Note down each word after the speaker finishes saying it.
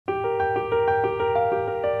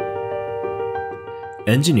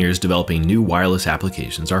Engineers developing new wireless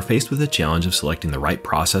applications are faced with the challenge of selecting the right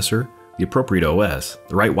processor, the appropriate OS,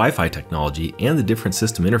 the right Wi-Fi technology, and the different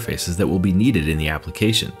system interfaces that will be needed in the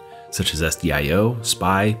application, such as SDIO,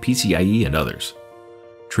 SPI, PCIe, and others.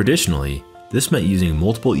 Traditionally, this meant using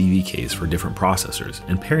multiple EVKs for different processors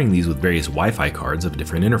and pairing these with various Wi-Fi cards of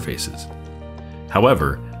different interfaces.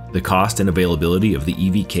 However, the cost and availability of the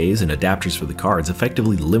EVKs and adapters for the cards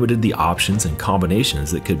effectively limited the options and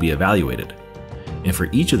combinations that could be evaluated. And for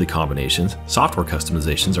each of the combinations, software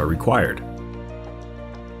customizations are required.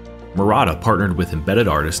 Murata partnered with embedded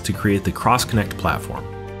artists to create the Cross-Connect platform,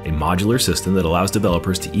 a modular system that allows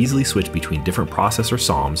developers to easily switch between different processor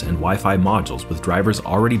SOMs and Wi-Fi modules with drivers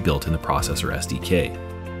already built in the processor SDK.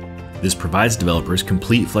 This provides developers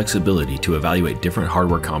complete flexibility to evaluate different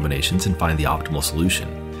hardware combinations and find the optimal solution,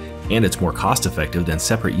 and it's more cost-effective than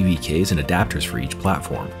separate EVKs and adapters for each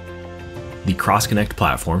platform. The Cross-Connect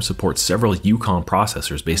platform supports several UCOM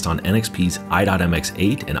processors based on NXP's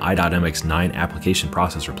i.MX8 and i.MX9 application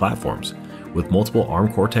processor platforms, with multiple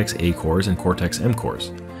ARM Cortex-A cores and Cortex-M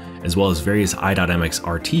cores, as well as various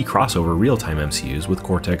i.MX-RT crossover real-time MCUs with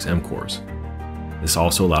Cortex-M cores. This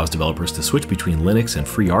also allows developers to switch between Linux and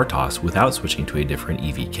FreeRTOS without switching to a different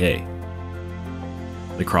EVK.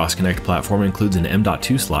 The Cross-Connect platform includes an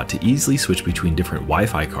M.2 slot to easily switch between different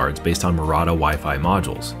Wi-Fi cards based on Murata Wi-Fi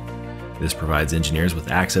modules. This provides engineers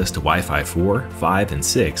with access to Wi-Fi 4, 5, and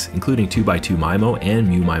 6, including 2x2 MIMO and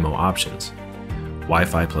mu-MIMO options.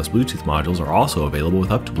 Wi-Fi plus Bluetooth modules are also available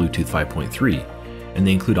with up to Bluetooth 5.3, and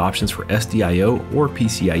they include options for SDIO or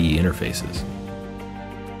PCIe interfaces.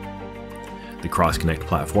 The Cross-Connect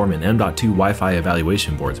platform and M.2 Wi-Fi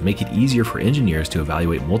evaluation boards make it easier for engineers to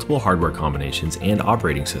evaluate multiple hardware combinations and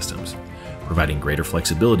operating systems, providing greater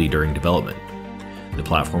flexibility during development. The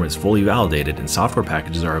platform is fully validated and software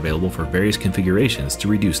packages are available for various configurations to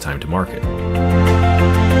reduce time to market.